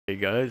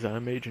guys,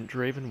 I'm Agent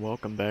Draven.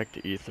 Welcome back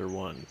to Ether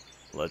 1.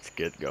 Let's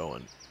get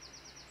going.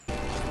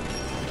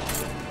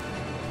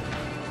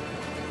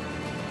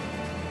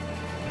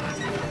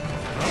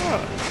 Ah.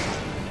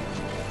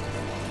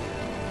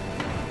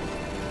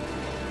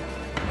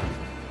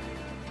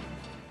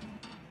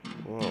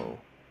 Whoa.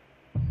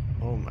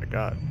 Oh my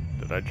god.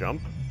 Did I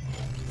jump?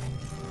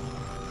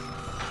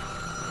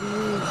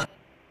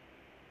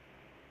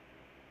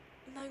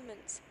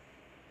 Moments,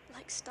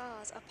 like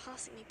stars, are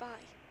passing me by,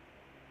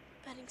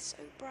 burning so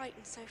bright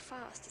and so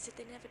fast as if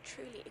they never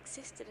truly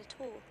existed at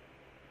all.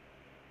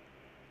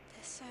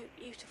 They're so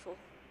beautiful,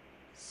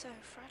 so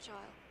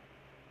fragile.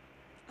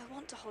 I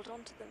want to hold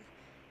on to them.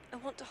 I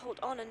want to hold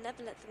on and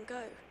never let them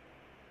go.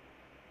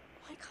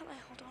 Why can't I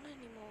hold on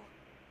anymore?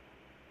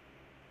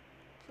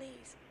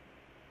 Please.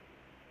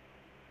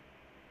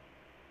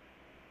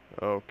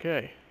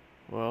 Okay.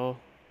 Well,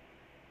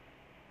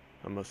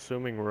 I'm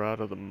assuming we're out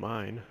of the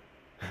mine.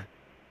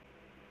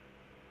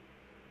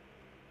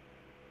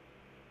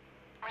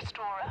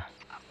 Restorer?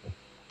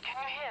 Can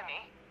you hear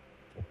me?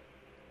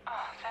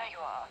 Oh, there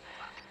you are.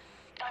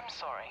 I'm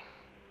sorry.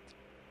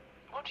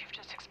 What you've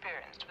just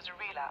experienced was a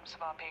relapse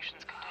of our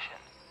patient's condition.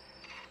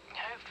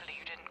 Hopefully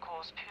you didn't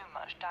cause too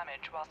much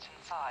damage whilst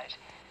inside.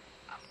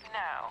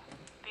 Now,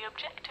 the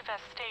objective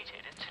as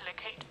stated is to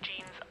locate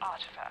Jean's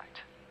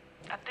artifact.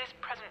 At this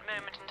present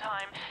moment in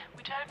time,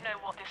 we don't know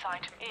what this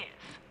item is.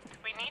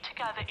 We need to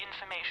gather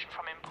information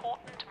from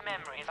important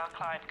memories our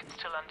client can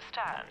still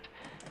understand.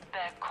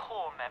 Their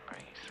core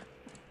memories.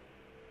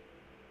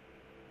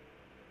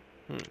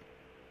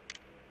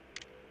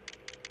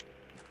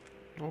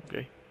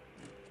 Okay.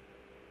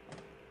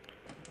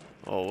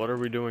 Oh, what are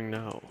we doing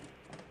now?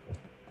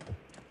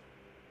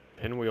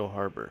 Pinwheel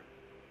Harbor.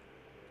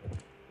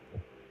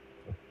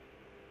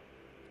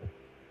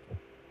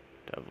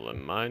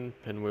 Devlin Mine,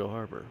 Pinwheel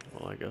Harbor.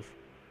 Well, I guess.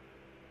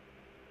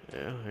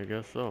 Yeah, I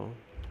guess so.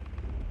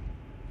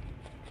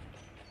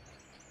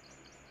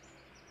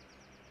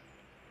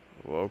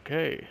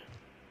 Okay.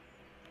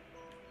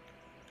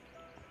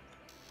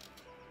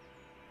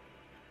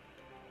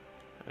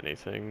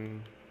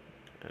 Anything?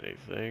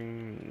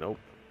 Anything? Nope.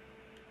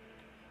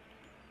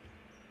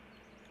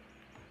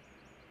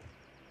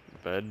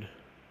 Bed.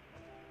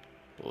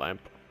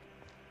 Lamp.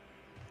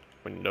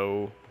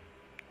 Window.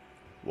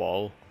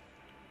 Wall.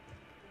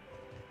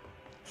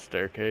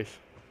 Staircase.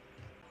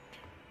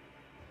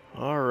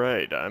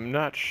 Alright, I'm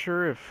not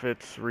sure if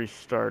it's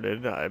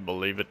restarted. I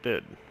believe it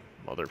did.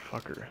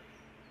 Motherfucker.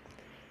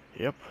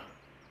 Yep.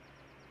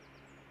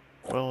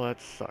 Well,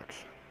 that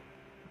sucks.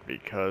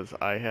 Because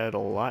I had a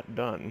lot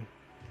done.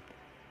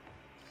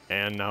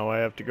 And now I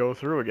have to go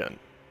through again.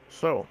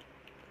 So.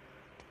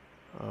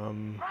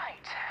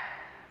 Right.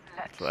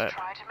 Let's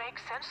try to make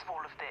sense of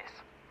all of this.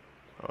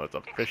 Oh, it's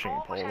a fishing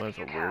pole. That's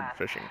a weird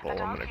fishing pole.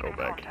 I'm gonna go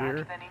back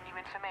here.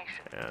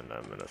 And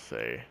I'm gonna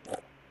say,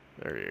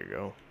 there you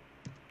go.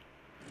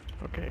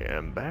 Okay,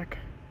 I'm back.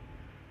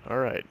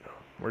 Alright,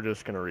 we're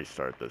just gonna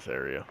restart this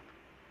area.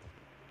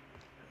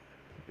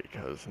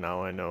 Because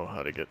now I know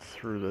how to get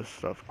through this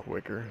stuff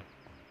quicker.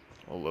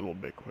 A little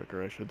bit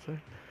quicker, I should say.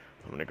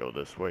 I'm gonna go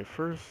this way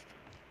first.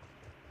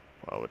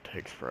 Wow, it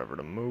takes forever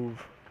to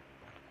move.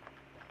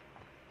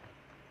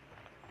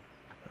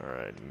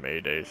 Alright,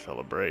 May Day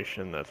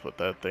celebration, that's what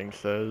that thing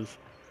says.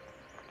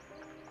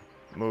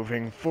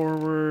 Moving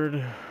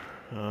forward.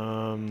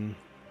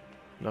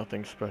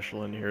 Nothing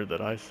special in here that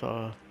I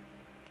saw.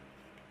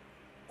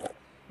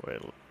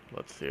 Wait,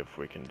 let's see if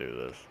we can do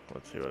this.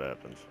 Let's see what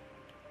happens.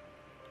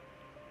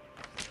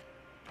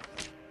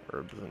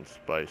 Herbs and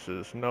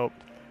spices. Nope.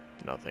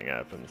 Nothing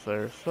happens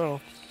there, so.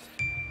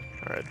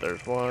 Alright,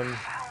 there's one.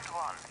 Found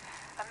one.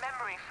 A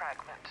memory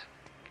fragment.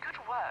 Good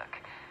work.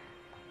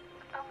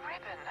 A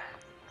ribbon.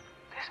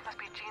 This must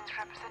be Jean's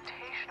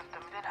representation of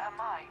them within her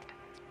mind.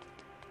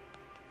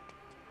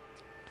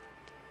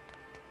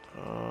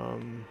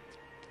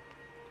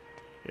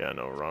 Yeah,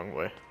 no, wrong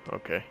way.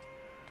 Okay.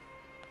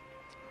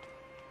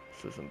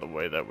 This isn't the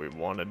way that we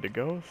wanted to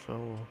go, so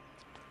we'll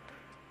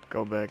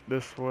go back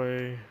this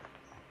way.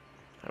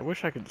 I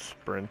wish I could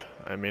sprint.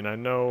 I mean, I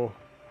know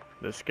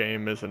this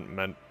game isn't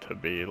meant to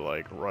be,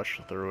 like,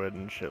 rush through it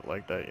and shit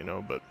like that, you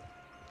know, but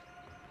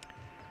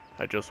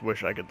I just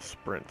wish I could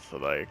sprint so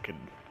that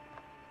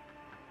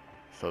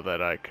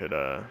I could,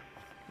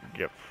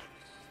 get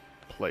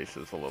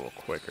places a little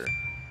quicker.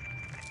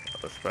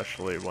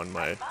 Especially when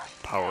my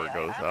power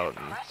goes out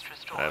and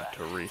I have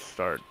to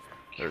restart.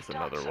 There's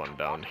another one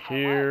down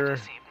here.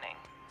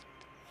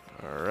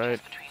 Alright.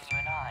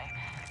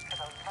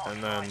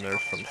 And then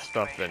there's some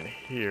stuff in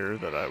here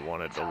that I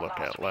wanted to look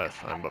at last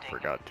time but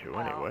forgot to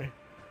anyway.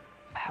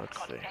 Let's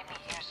see.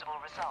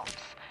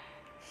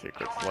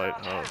 Secrets light.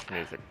 Oh, it's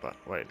music box.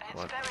 Wait,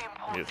 what?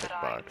 Music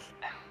box.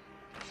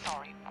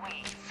 Sorry,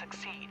 we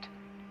succeed.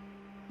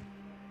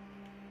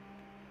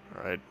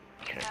 Alright,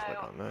 can't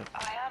click on that.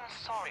 I am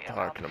sorry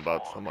Talking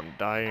about someone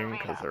dying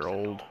because they're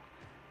old.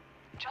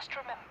 Just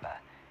remember,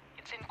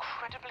 it's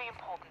incredibly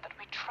important that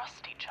we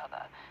trust each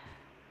other.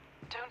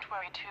 Don't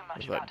worry too much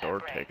Is about that door her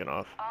brain. taken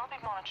off? I'll be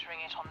monitoring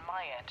it on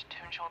my end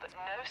to ensure that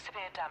no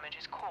severe damage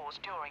is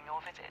caused during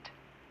your visit.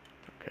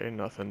 Okay,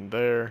 nothing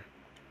there.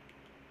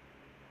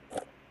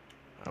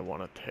 I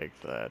want to take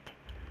that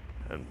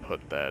and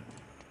put that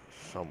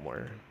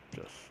somewhere,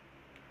 just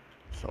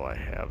so I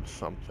have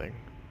something.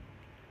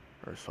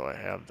 Or so I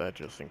have that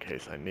just in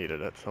case I need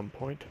it at some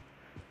point.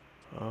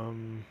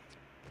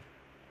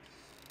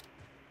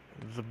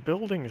 The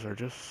buildings are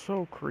just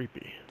so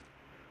creepy.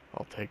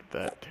 I'll take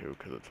that too,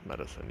 because it's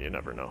medicine, you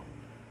never know.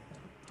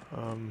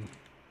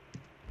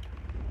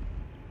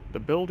 The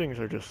buildings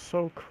are just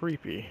so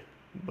creepy,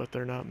 but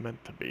they're not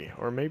meant to be.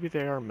 Or maybe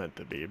they are meant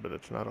to be, but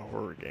it's not a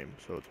horror game,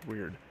 so it's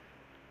weird.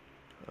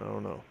 I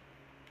don't know.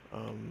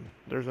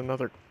 There's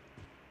another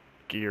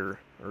gear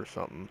or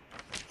something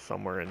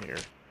somewhere in here.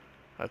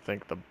 I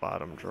think the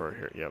bottom drawer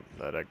here. Yep,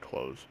 that I'd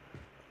close.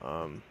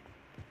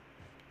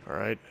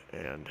 Alright,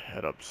 and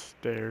head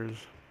upstairs.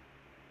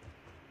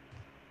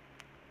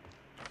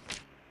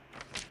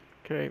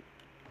 Okay.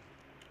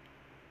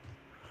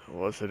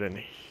 Was it in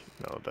he-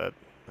 No,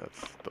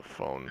 that's the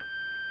phone.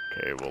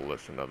 Okay, we'll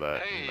listen to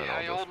that, Hey, and then how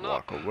you I'll just holding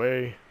walk up?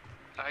 away.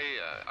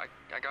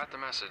 I got the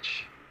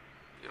message.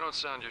 You don't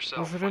sound yourself.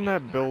 Was it when in you-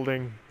 that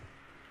building?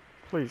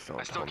 Please I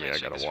don't still tell me can't I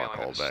shake gotta this walk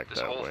feeling all that back this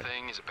that whole way.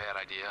 thing is a bad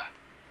idea.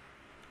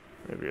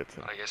 Maybe it's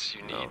in... But I guess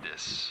you need No.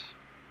 this.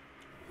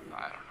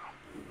 I don't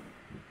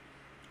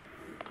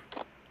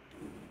know.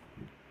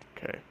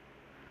 Okay.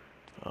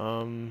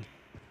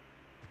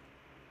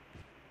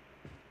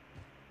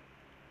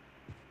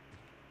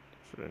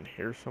 Is it in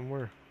here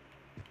somewhere?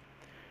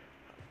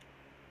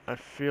 I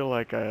feel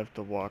like I have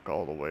to walk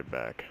all the way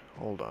back.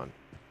 Hold on.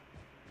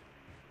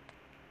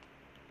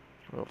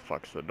 Oh,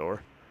 fuck's the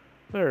door.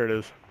 There it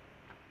is.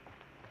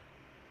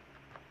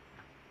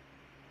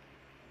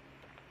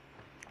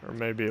 Or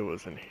maybe it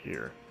was in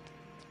here.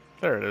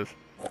 There it is.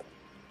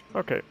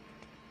 Okay.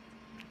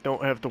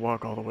 Don't have to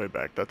walk all the way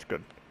back. That's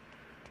good.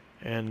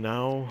 And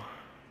now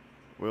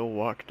we'll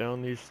walk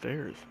down these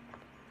stairs.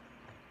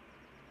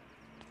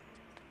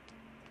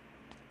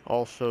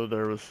 Also,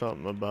 there was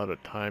something about a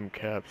time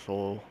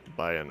capsule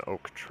by an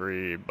oak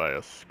tree, by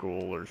a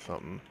school or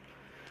something.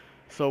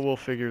 So we'll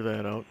figure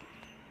that out.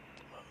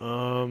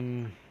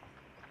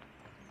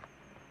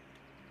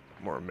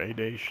 More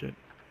Mayday shit.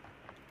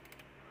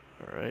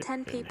 Alright, 10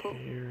 in people.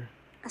 here.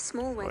 A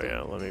small Oh wedding.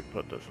 yeah, let me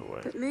put this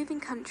away. But moving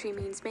country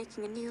means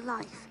making a new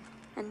life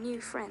and new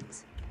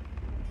friends.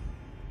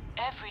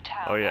 Every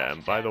town Oh yeah, has and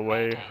its by own the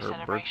way, May Day her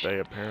celebration. birthday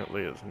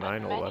apparently is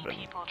But 9/11. many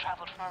people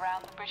travelled from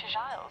around the British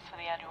Isles for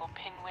the annual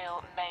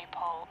Pinwheel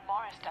Maypole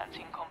Morris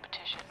dancing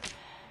competition.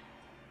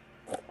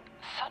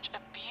 Such a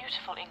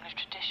beautiful English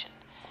tradition,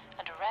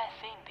 and a rare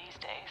thing these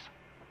days.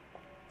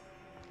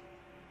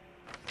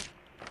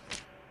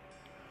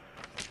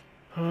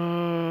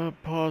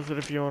 Pause it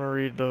if you want to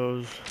read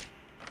those.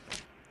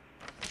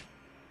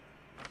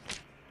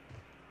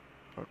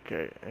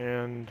 Okay,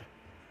 and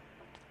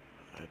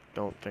I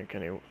don't think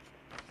it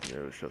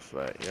was just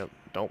that. Yep,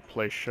 don't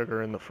place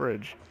sugar in the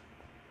fridge.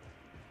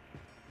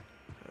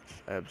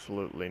 That's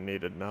absolutely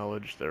needed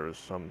knowledge. There is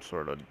some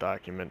sort of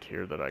document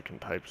here that I can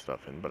type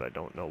stuff in, but I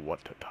don't know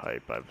what to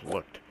type. I've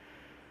looked.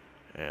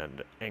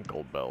 And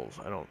ankle bells.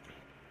 I don't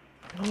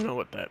know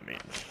what that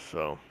means.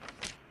 So,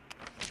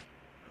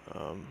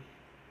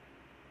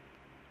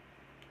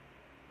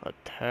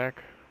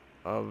 attack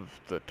of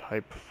the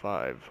type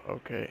 5.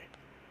 Okay.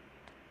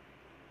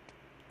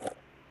 The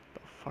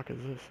fuck is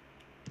this?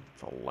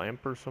 It's a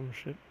lamp or some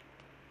shit?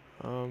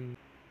 Do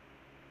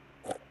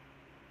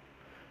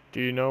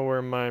you know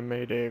where my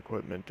Mayday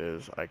equipment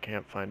is? I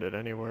can't find it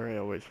anywhere. I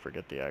always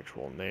forget the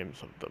actual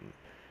names of the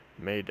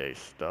Mayday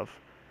stuff.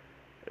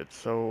 It's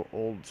so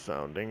old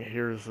sounding.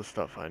 Here's the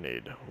stuff I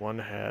need. 1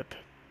 hat,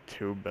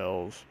 2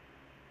 bells,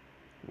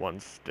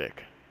 1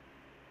 stick.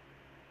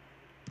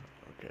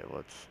 Okay,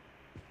 let's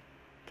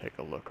take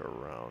a look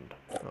around.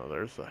 Oh,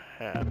 there's a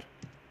hat.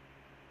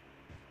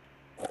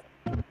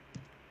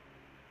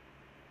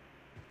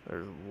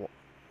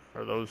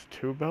 Are those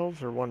 2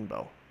 bells or 1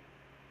 bell?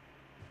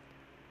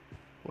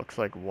 Looks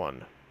like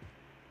 1.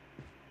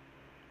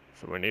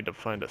 So we need to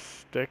find a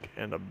stick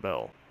and a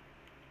bell.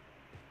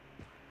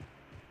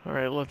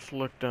 Alright, let's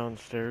look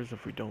downstairs.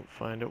 If we don't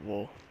find it,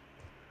 we'll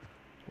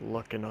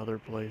look in other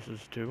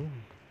places too.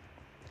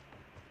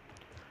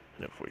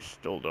 And if we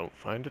still don't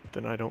find it,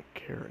 then I don't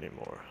care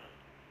anymore.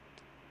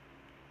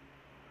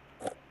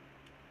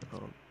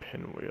 Oh,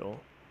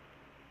 Pinwheel.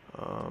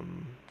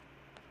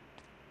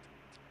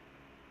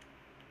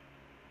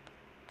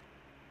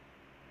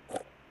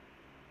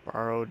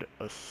 Borrowed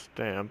a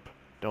stamp.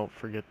 Don't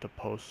forget to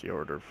post the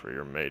order for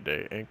your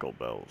Mayday ankle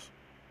bells.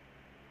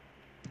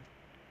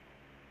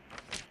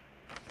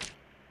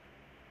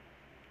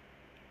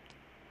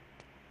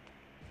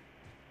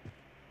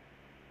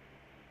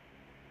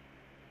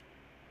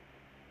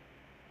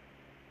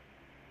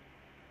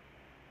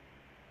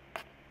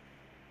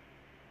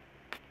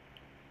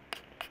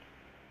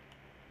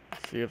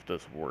 See if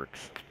this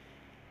works.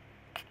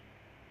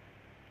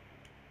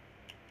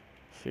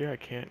 See, I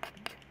can't.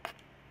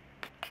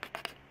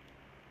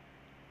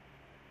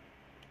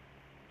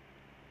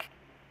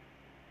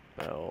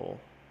 L.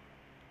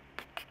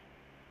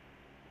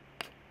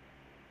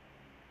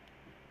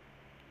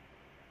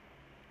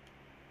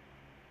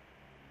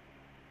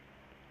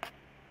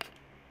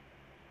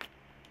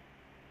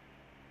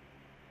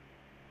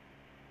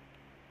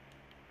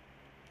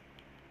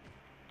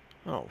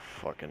 Oh,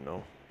 fucking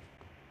no.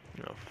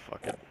 No,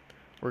 fuck it.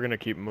 We're gonna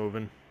keep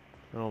moving.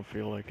 I don't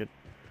feel like it.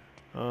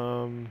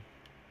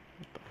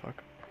 What the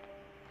fuck?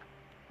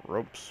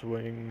 Rope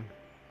swing.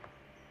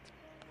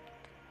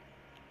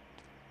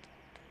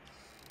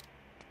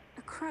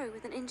 A crow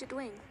with an injured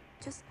wing,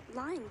 just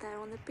lying there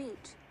on the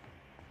beach.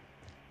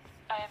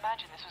 I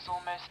imagine this was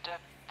almost a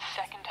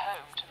second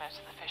home to most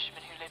of the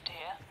fishermen who lived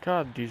here.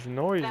 God, these There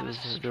noises was are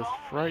a just strong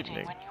frightening.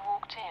 reading when you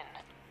walked in.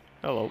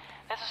 Hello.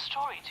 There's a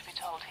story to be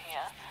told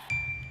here.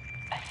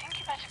 I think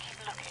you better keep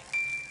looking.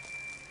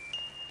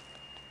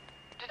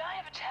 Did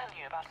I ever tell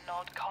you about an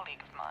old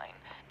colleague of mine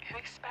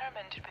who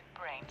experimented with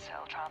brain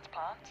cell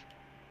transplants?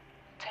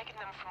 Taking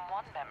them from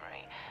one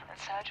memory and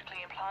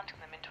surgically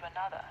implanting them into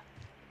another.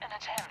 An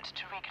attempt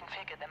to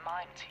reconfigure their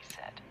minds, he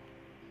said.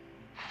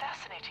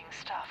 Fascinating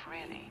stuff,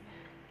 really.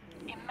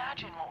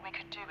 Imagine what we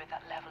could do with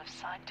that level of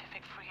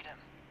scientific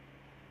freedom.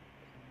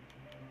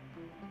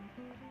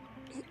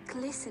 It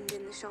glistened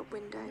in the shop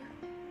window.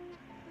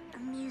 A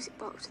music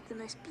box with the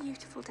most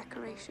beautiful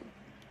decoration.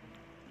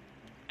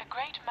 A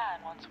great man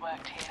once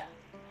worked here.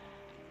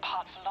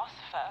 Part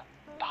philosopher,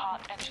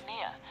 part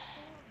engineer.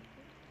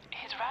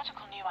 His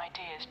radical new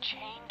ideas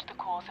changed the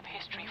course of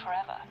history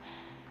forever.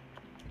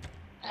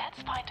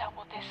 Let's find out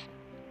what this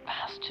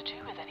has to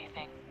do with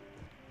anything.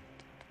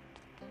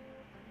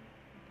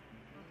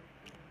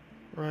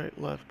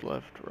 Right, left,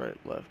 right,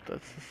 left.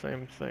 That's the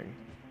same thing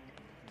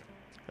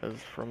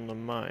as from the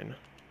mine.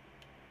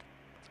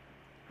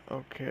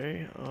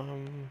 Okay,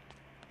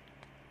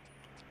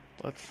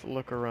 let's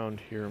look around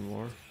here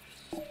more.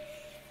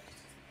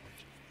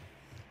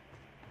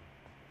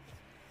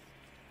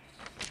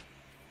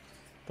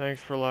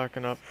 Thanks for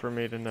locking up for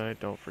me tonight.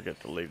 Don't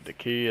forget to leave the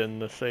key in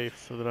the safe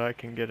so that I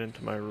can get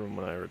into my room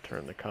when I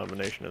return. The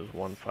combination is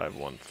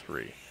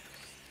 1513.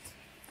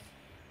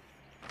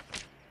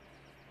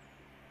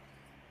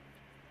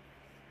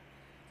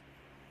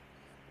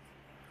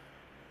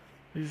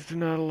 Please do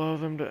not allow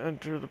them to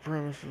enter the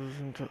premises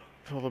until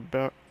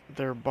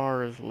their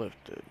bar is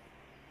lifted.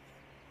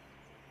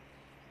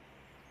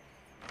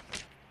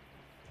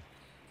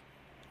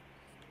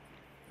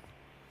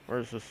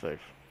 Where's the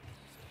safe?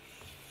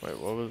 Wait,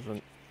 what was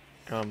the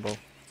combo?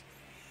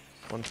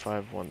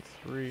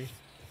 1513.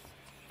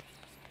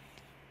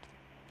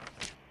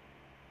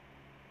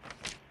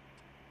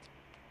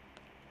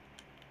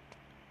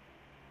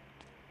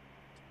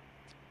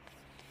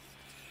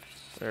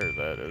 There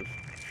that is.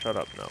 Shut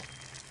up now.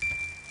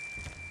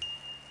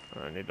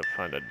 I need to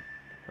find a...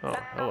 Oh,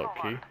 hello,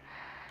 Key.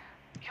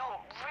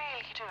 You're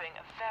really doing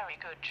a very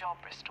good job,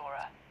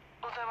 Restorer.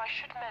 Although I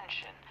should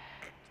mention,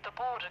 the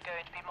board are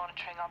going to be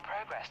monitoring our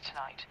progress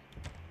tonight.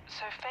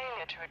 So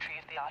failure to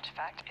retrieve the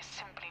artifact is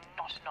simply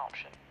not an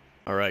option.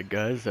 Alright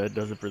guys, that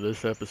does it for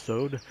this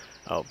episode.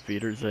 Auf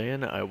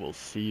Wiedersehen. I will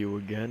see you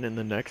again in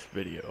the next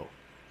video.